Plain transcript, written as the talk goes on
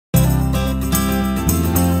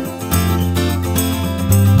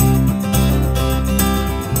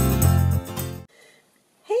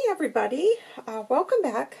everybody, welcome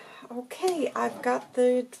back. Okay, I've got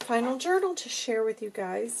the final journal to share with you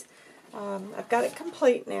guys. I've got it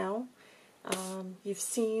complete now. You've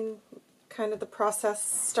seen kind of the process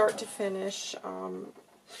start to finish.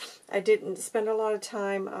 I didn't spend a lot of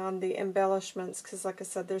time on the embellishments because, like I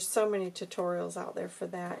said, there's so many tutorials out there for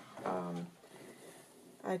that.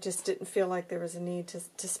 I just didn't feel like there was a need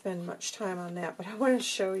to spend much time on that, but I want to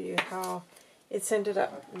show you how it's ended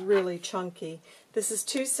up really chunky. This is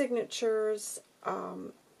 2 signatures.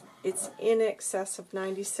 It's in excess of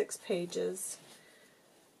 96 pages.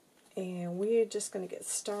 And we're just going to get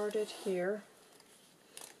started here.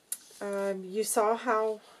 You saw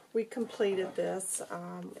how we completed this,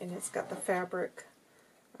 and it's got the fabric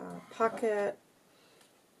pocket.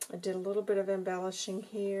 I did a little bit of embellishing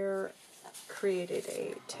here, created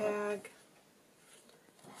a tag.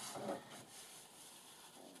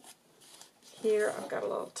 Here I've got a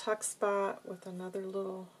little tuck spot with another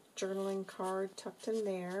little journaling card tucked in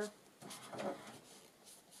there.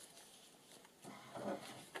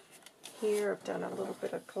 Here I've done a little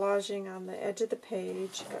bit of collaging on the edge of the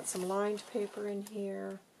page. Got some lined paper in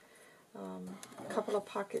here. A couple of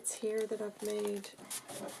pockets here that I've made.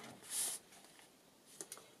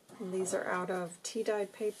 And these are out of tea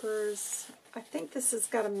dyed papers. I think this has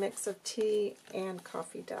got a mix of tea and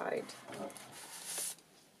coffee dyed.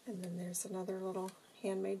 And then there's another little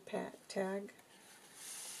handmade tag.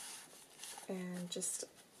 And just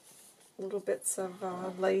little bits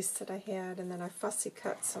of lace that I had, and then I fussy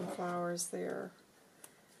cut some flowers there,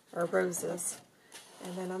 or roses.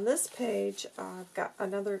 And then on this page, I've got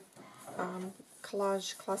another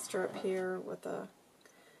collage cluster up here with a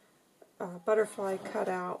butterfly cut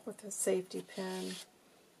out with a safety pin.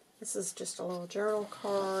 This is just a little journal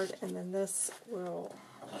card, and then this will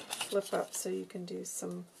flip up so you can do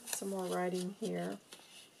some more writing here.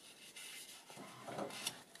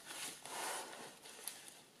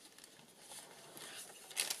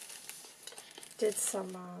 Did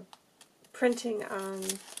some printing on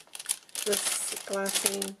this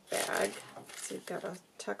glassine bag. So you've got a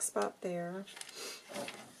tuck spot there.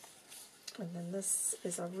 And then this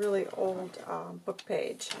is a really old book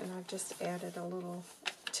page, and I've just added a little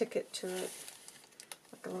ticket to it,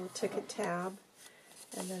 like a little ticket tab.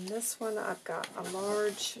 And then this one, I've got a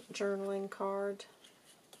large journaling card.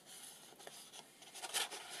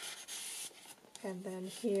 And then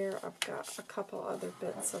here I've got a couple other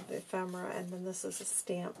bits of ephemera, and then this is a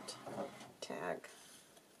stamped tag.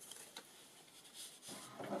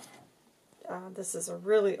 This is a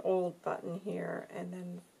really old button here, and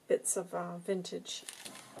then bits of vintage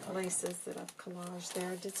laces that I've collaged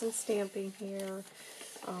there. I did some stamping here,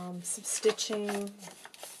 some stitching.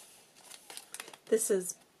 This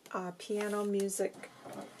is piano music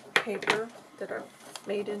paper that I've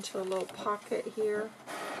made into a little pocket here.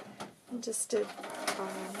 And just did,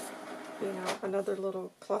 another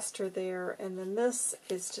little cluster there, and then this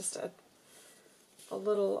is just a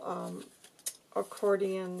little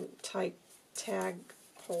accordion type tag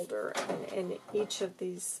holder, and in each of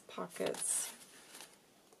these pockets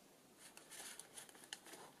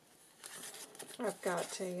I've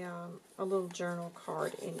got a little journal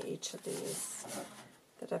card in each of these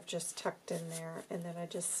that I've just tucked in there, and then I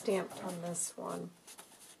just stamped on this one.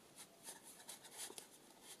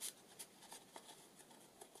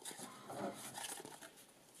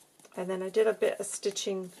 And then I did a bit of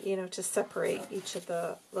stitching, to separate each of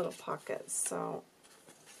the little pockets. So,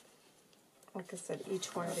 like I said,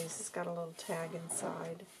 each one of these has got a little tag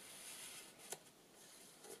inside.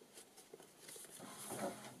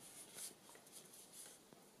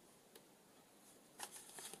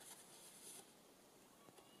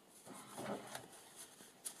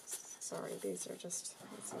 Sorry, these are just,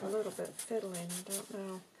 it's a little bit fiddling. I don't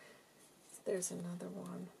know. There's another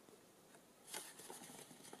one.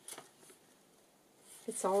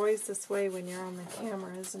 It's always this way when you're on the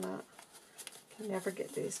camera, isn't it? You can never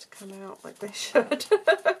get these to come out like they should.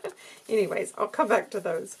 Anyways, I'll come back to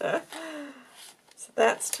those. So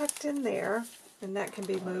that's tucked in there, and that can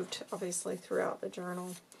be moved, obviously, throughout the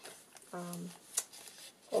journal.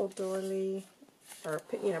 Old doily, or,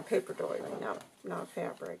 paper doily, not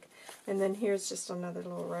fabric. And then here's just another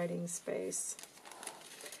little writing space.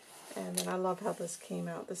 And then I love how this came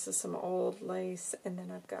out. This is some old lace, and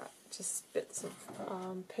then I've got just bits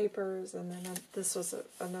of papers, and then this was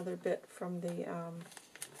another bit from the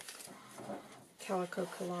Calico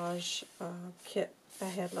Collage kit I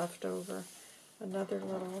had left over. Another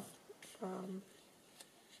little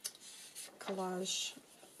collage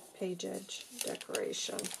page edge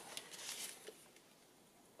decoration.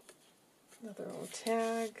 Another little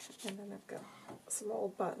tag, and then I've got some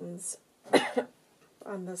old buttons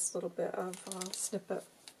on this little bit of snippet.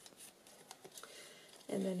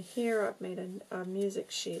 And then here I've made a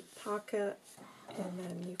music sheet pocket, and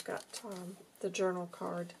then you've got the journal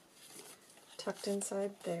card tucked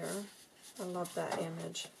inside there. I love that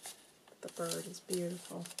image. The bird is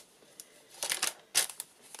beautiful.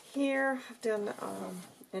 Here I've done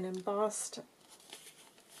an embossed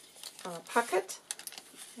pocket,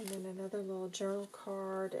 and then another little journal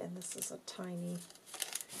card, and this is a tiny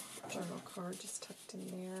journal card just tucked in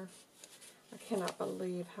there. I cannot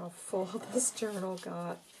believe how full this journal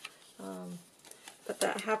got, but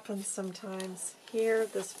that happens sometimes. Here,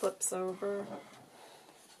 this flips over,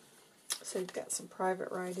 so you've got some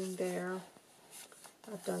private writing there.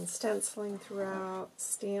 I've done stenciling throughout,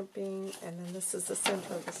 stamping, and then this is the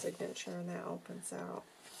center of the signature, and that opens out.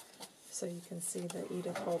 So you can see the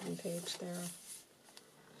Edith Holden page there.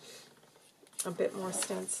 A bit more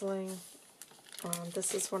stenciling.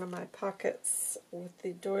 This is one of my pockets with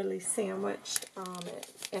the doily sandwiched,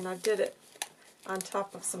 and I did it on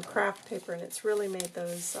top of some craft paper, and it's really made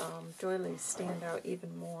those doilies stand out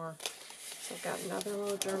even more. So I've got another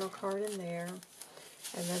little journal card in there.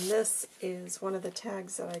 And then this is one of the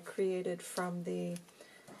tags that I created from the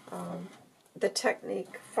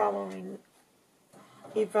technique following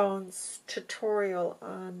Yvonne's tutorial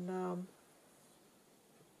on,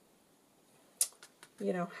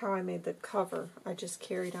 you know, how I made the cover. I just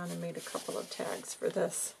carried on and made a couple of tags for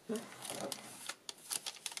this. And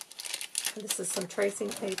this is some tracing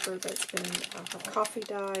paper that's been coffee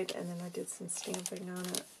dyed, and then I did some stamping on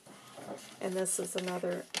it. And this is the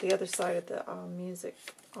other side of the music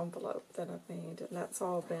envelope that I've made, and that's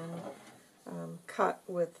all been cut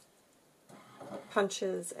with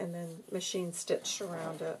punches and then machine stitched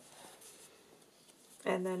around it.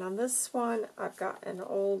 And then on this one, I've got an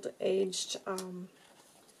old aged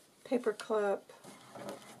paper clip,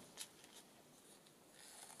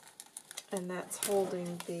 and that's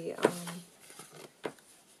holding the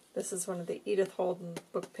this is one of the Edith Holden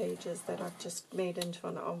book pages that I've just made into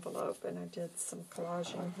an envelope, and I did some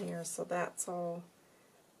collaging here, so that's all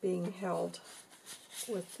being held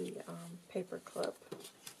with the paper clip.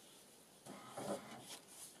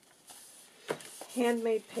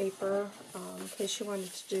 Handmade paper, in case you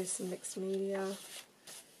wanted to do some mixed media,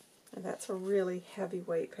 and that's a really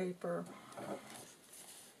heavyweight paper.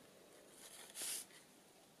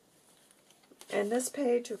 And this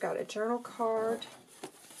page, we've got a journal card.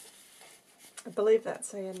 I believe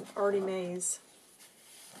that's an Artie Mays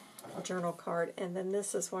journal card. And then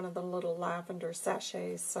this is one of the little lavender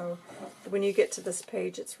sachets. So when you get to this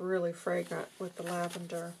page, it's really fragrant with the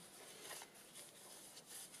lavender.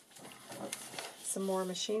 Some more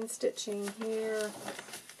machine stitching here.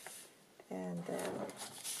 And then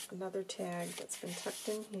another tag that's been tucked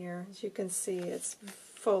in here. As you can see, it's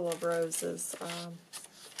full of roses.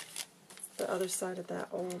 The other side of that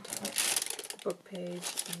old book page,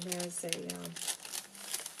 and there's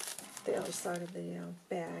the other side of the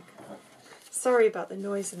bag. Sorry about the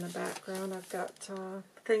noise in the background. I've got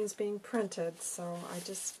things being printed, so I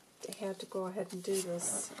just had to go ahead and do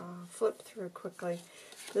this flip through quickly.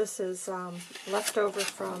 This is leftover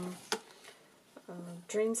from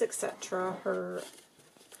Dreams Etc. Her,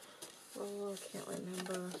 I can't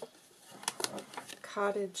remember,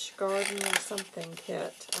 cottage garden or something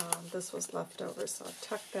kit. This was leftover, so I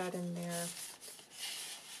tucked that in there.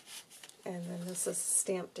 And then this is a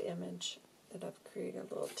stamped image that I've created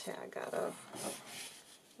a little tag out of.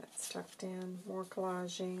 That's tucked in. More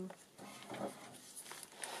collaging.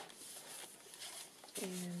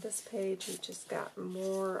 And this page, we just got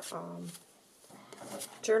more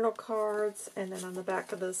journal cards. And then on the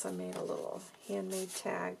back of this, I made a little handmade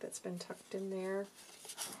tag that's been tucked in there.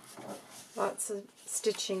 Lots of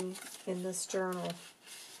stitching in this journal.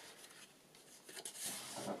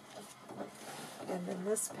 And then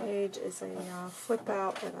this page is a flip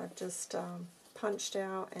out that I've just punched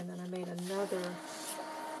out, and then I made another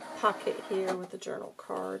pocket here with a journal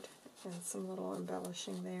card and some little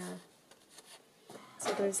embellishing there.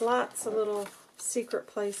 So there's lots of little secret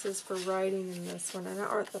places for writing in this one, and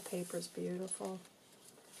aren't the papers beautiful?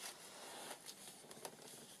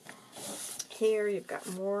 Here you've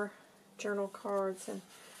got more journal cards, and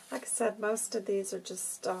like I said, most of these are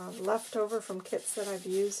just leftover from kits that I've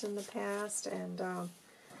used in the past, and I'm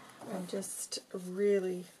just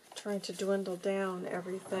really trying to dwindle down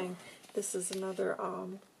everything. This is another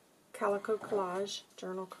Calico Collage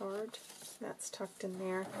journal card. That's tucked in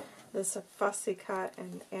there. This is a fussy cut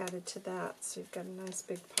and added to that, so you've got a nice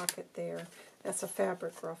big pocket there. That's a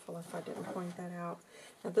fabric ruffle, if I didn't point that out.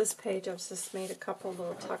 Now this page, I've just made a couple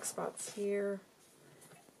little tuck spots here,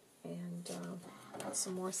 and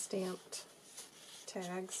some more stamped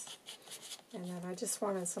tags. And then I just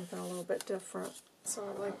wanted something a little bit different. So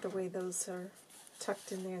I like the way those are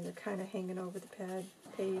tucked in there and they're kind of hanging over the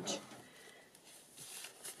page.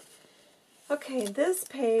 Okay, this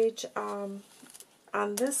page, on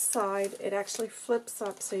this side, it actually flips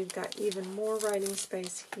up so you've got even more writing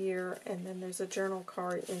space here, and then there's a journal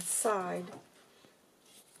card inside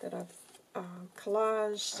that I've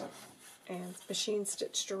collaged and machine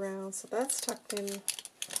stitched around. So that's tucked in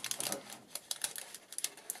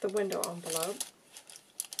the window envelope,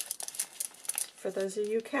 for those of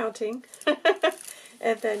you counting.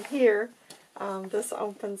 And then here, this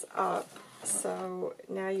opens up, so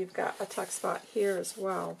now you've got a tuck spot here as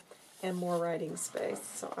well, and more writing space.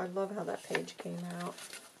 So I love how that page came out.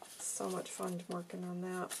 So much fun working on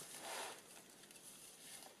that.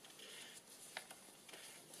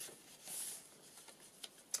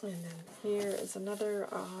 And then here is another,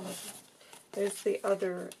 there's the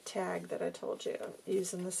other tag that I told you,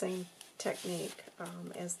 using the same technique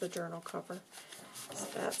as the journal cover. So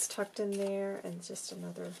that's tucked in there, and just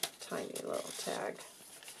another tiny little tag.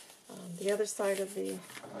 The other side of the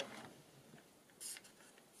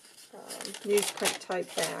newsprint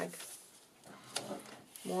type bag.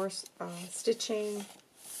 More stitching.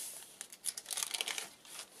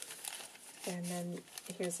 And then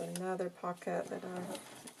here's another pocket that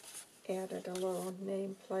I added a little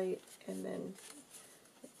nameplate, and then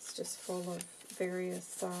it's just full of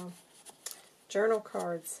various journal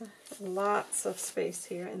cards. Lots of space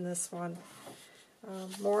here in this one.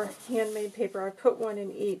 More handmade paper. I put one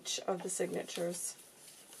in each of the signatures.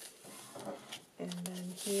 And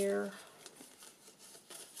then here,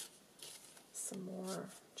 some more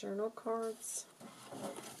journal cards.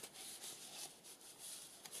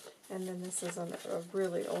 And then this is a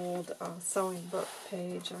really old sewing book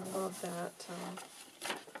page. I love that.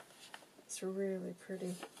 It's really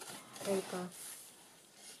pretty paper.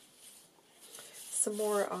 Some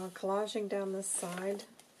more collaging down this side.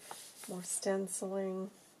 More stenciling.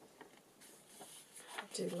 I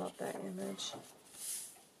do love that image.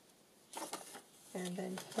 And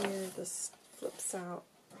then here, this flips out.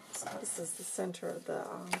 So this is the center of the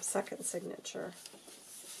second signature.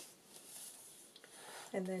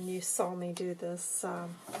 And then you saw me do this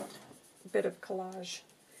bit of collage.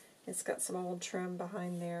 It's got some old trim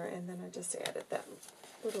behind there, and then I just added that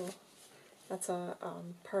little, that's a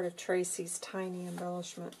part of Tracy's Tiny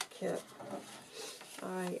Embellishment Kit.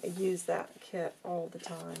 I use that kit all the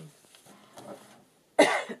time.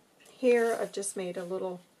 Here I've just made a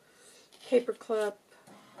little paper clip,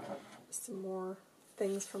 some more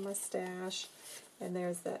things from my stash, and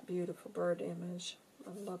there's that beautiful bird image.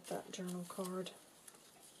 I love that journal card.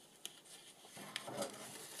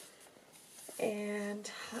 And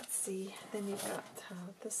let's see, then you've got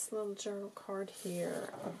this little journal card here,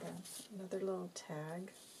 and then another little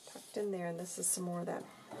tag tucked in there, and this is some more of that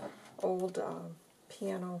old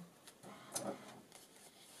piano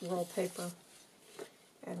roll paper.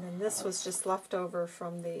 And then this was just left over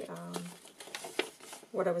from the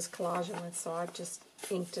what I was collaging with, so I've just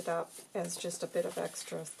inked it up as just a bit of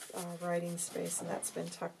extra writing space, and that's been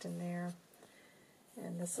tucked in there.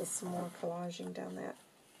 And this is some more collaging down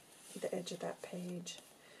the edge of that page.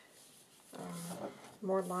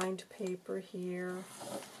 More lined paper here.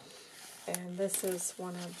 And this is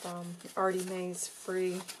one of Artie Mae's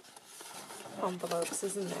free envelopes.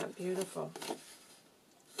 Isn't that beautiful?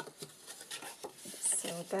 So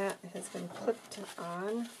that has been clipped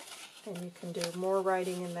on, and you can do more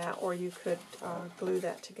writing in that, or you could glue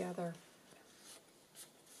that together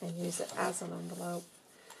and use it as an envelope.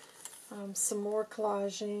 Some more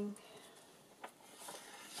collaging.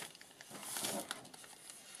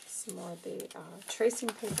 Some more of the tracing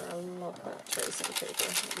paper. I love that tracing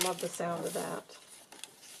paper. I love the sound of that.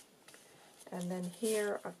 And then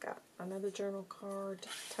here I've got another journal card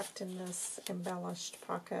tucked in this embellished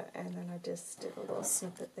pocket, and then I just did a little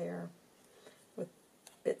snippet there with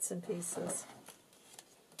bits and pieces.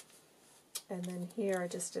 And then here I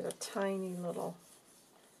just did a tiny little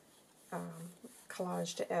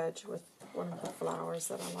collaged edge with one of the flowers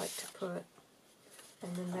that I like to put.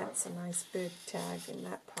 And then that's a nice big tag in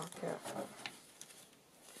that pocket.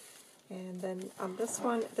 And then on this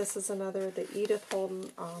one, this is another, the Edith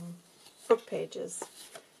Holden book pages.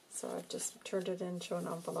 So I've just turned it into an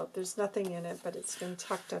envelope. There's nothing in it, but it's been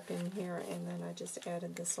tucked up in here, and then I just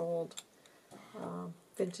added this old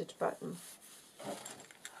vintage button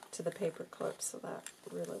to the paper clip, so that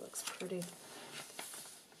really looks pretty.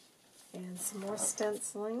 And some more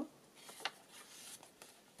stenciling.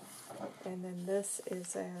 And then this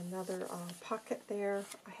is another pocket there.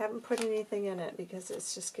 I haven't put anything in it because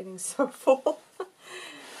it's just getting so full.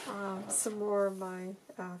 some more of my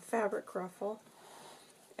fabric ruffle.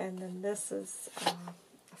 And then this is a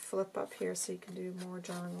flip up here so you can do more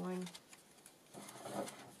journaling.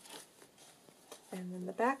 And then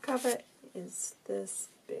the back of it is this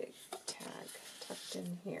big tag tucked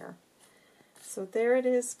in here. So there it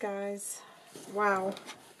is, guys. Wow.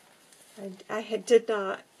 I did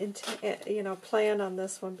not plan on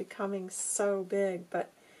this one becoming so big,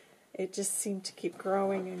 but it just seemed to keep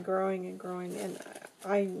growing and growing and growing, and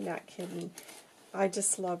I'm not kidding. I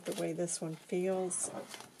just love the way this one feels.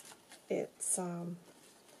 It's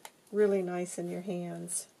really nice in your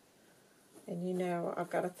hands. And you know, I've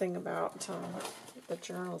got a thing about the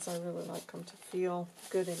journals. I really like them to feel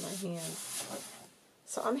good in my hands.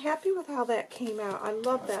 So I'm happy with how that came out. I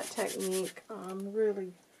love that technique. I'm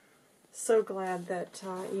really so glad that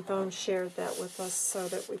Yvonne shared that with us so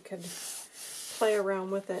that we could play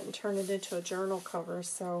around with it and turn it into a journal cover.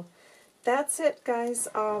 So that's it, guys.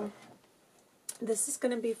 This is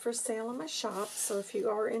going to be for sale in my shop, so if you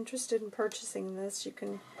are interested in purchasing this, you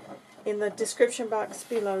can, in the description box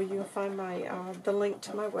below, you'll find my the link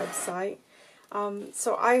to my website.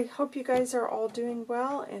 So I hope you guys are all doing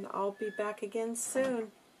well, and I'll be back again soon.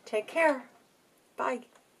 Take care. Bye.